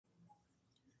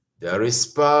There is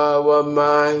power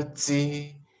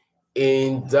mighty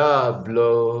in the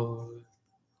blood.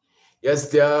 Yes,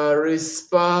 there is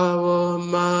power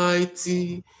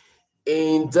mighty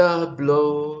in the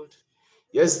blood.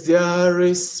 Yes, there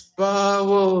is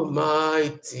power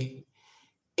mighty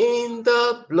in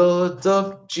the blood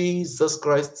of Jesus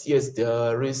Christ. Yes,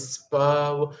 there is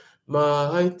power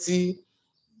mighty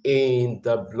in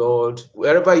the blood.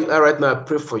 Wherever you are right now, I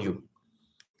pray for you.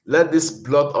 Let this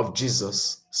blood of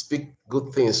Jesus speak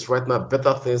good things right now,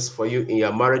 better things for you in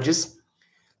your marriages.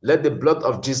 Let the blood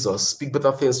of Jesus speak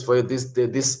better things for you this day,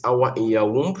 this hour in your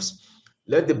wombs.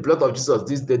 Let the blood of Jesus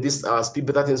this day, this hour speak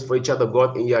better things for each other,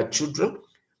 God, in your children.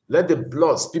 Let the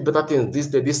blood speak better things this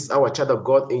day, this hour, child of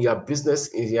God, in your business,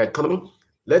 in your economy.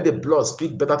 Let the blood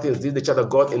speak better things this day, child of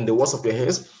God, in the works of your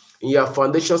hands. In your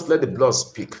foundations, let the blood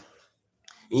speak.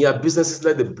 In your businesses,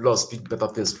 let the blood speak better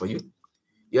things for you.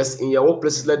 Yes, in your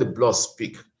workplaces, let the blood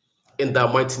speak. In the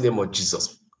mighty name of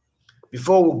Jesus.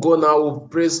 Before we go now, we'll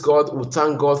praise God. We'll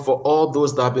thank God for all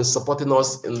those that have been supporting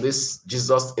us in this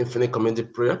Jesus Infinite Community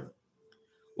Prayer.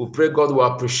 We pray God will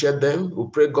appreciate them. We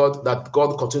pray God that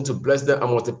God continue to bless them and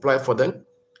multiply for them.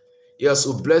 Yes,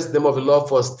 we bless the name of the Lord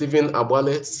for Stephen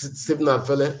Abwale. Stephen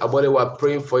Abwale, we are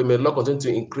praying for you. May the Lord continue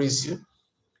to increase you.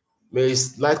 May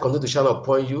His light continue to shine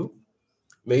upon you.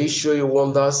 May He show you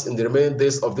wonders in the remaining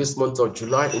days of this month of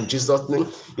July in Jesus' name.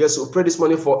 Yes, we pray this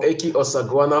morning for Eki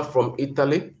Osaguana from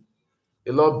Italy.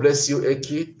 The Lord bless you,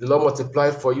 Eki. The Lord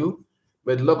multiply for you.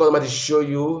 May the Lord God Almighty show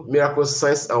you miracles,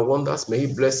 signs, and wonders. May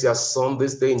He bless your son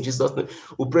this day in Jesus' name.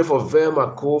 We pray for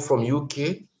Vermako from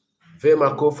UK.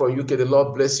 Vermako from UK, the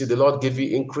Lord bless you. The Lord give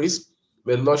you increase.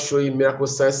 May the Lord show you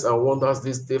miracles, signs, and wonders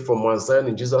this day from Mount Zion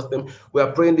in Jesus' name. We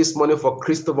are praying this morning for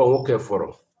Christopher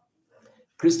Nwokeforo.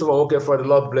 Christopher Nwokeforo, the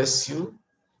Lord bless you.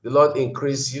 The Lord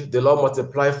increase you. The Lord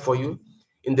multiply for you.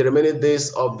 In the remaining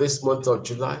days of this month of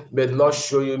July, may the Lord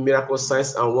show you miracles,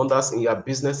 signs, and wonders in your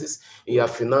businesses, in your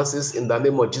finances, in the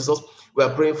name of Jesus. We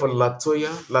are praying for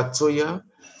Latoya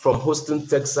from Houston,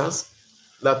 Texas.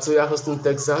 Latoya, Houston,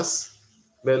 Texas.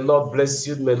 May the Lord bless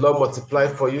you. May the Lord multiply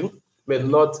for you. May the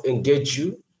Lord engage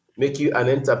you, make you an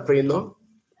entrepreneur.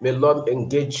 May the Lord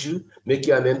engage you, make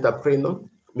you an entrepreneur.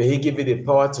 May He give you the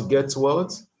power to get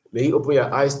wealth. May He open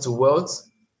your eyes to wealth.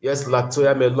 Yes,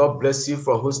 Latoya, may Lord bless you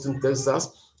from Houston, Texas,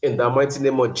 in the mighty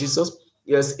name of Jesus.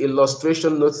 Yes,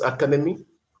 Illustration Notes Academy,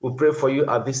 we pray for you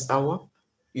at this hour.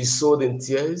 You sowed in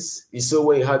tears. You sowed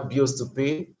when you had bills to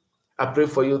pay. I pray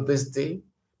for you this day.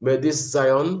 May this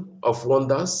Zion of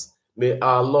wonders, may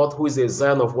our Lord, who is a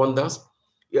Zion of wonders,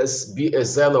 yes, be a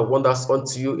Zion of wonders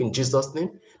unto you in Jesus'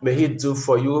 name. May He do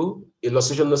for you,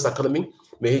 Illustration Notes Academy.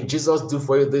 May Jesus do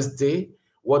for you this day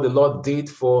what the Lord did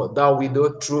for that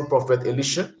widow through Prophet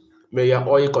Elisha. May your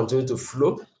oil continue to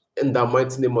flow in the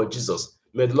mighty name of Jesus.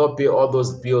 May the Lord pay all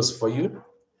those bills for you.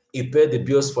 You pay the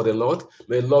bills for the Lord.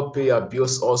 May the Lord pay your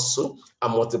bills also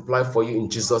and multiply for you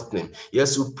in Jesus' name.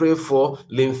 Yes, we pray for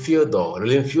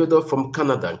Linfieldo from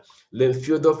Canada.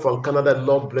 Linfieldo from Canada, the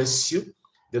Lord bless you.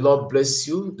 The Lord bless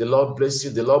you. The Lord bless you.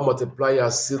 The Lord multiply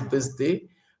your seed this day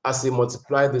as He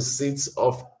multiplied the seeds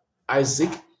of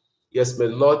Isaac. Yes, may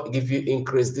the Lord give you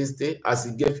increase this day as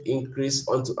He gave increase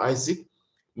unto Isaac.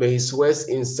 May His words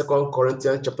in 2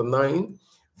 Corinthians chapter 9,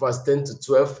 verse 10 to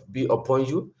 12 be upon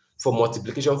you for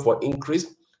multiplication, for increase,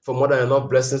 for more than enough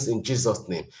blessings in Jesus'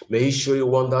 name. May He show you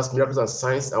wonders, miracles, and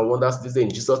signs and wonders this day in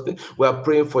Jesus' name. We are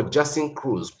praying for Justin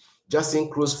Cruz. Justin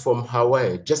Cruz from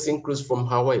Hawaii. Justin Cruz from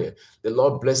Hawaii. The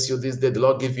Lord bless you this day. The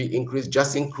Lord give you increase.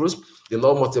 Justin Cruz, the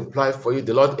Lord multiply for you.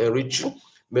 The Lord enrich you.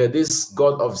 May this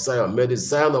God of Zion, may the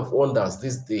Zion of wonders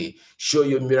this day show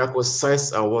you miracles,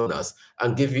 signs, and wonders,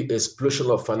 and give you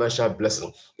explosion of financial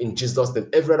blessing in Jesus' name.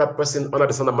 Every other person under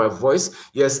the sound of my voice,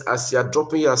 yes, as you are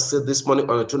dropping your seed this morning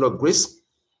on the throne of grace,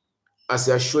 as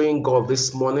you are showing God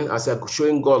this morning, as you are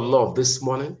showing God love this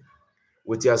morning,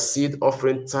 with your seed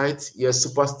offering tithe, yes,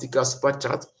 super sticker, super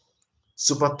chat,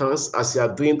 super thanks, as you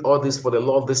are doing all this for the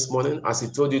Lord this morning, as He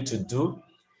told you to do,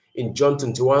 in John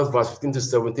 21, verse 15 to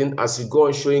 17, as you go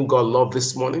on showing God love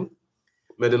this morning,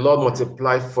 may the Lord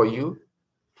multiply for you.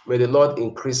 May the Lord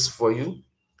increase for you.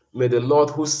 May the Lord,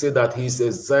 who said that He is a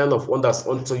Zion of wonders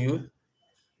unto you,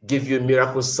 give you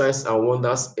miracles, signs, and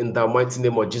wonders in the mighty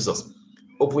name of Jesus.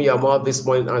 Open your mouth this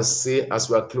morning and say, as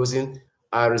we are closing,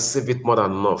 I receive it more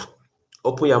than enough.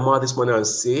 Open your mouth this morning and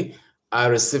say, I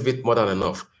receive it more than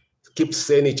enough. Keep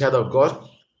saying it, child of God,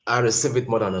 I receive it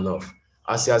more than enough.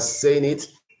 As you are saying it,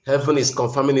 heaven is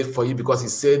confirming it for you, because He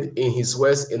said in His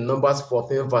words in Numbers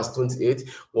 14, verse 28,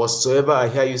 whatsoever I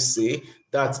hear you say,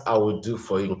 that I will do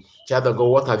for you. Child of God,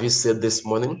 what have you said this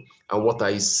morning, and what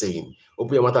are you saying?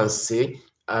 Open your mouth and say,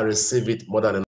 I receive it more than enough.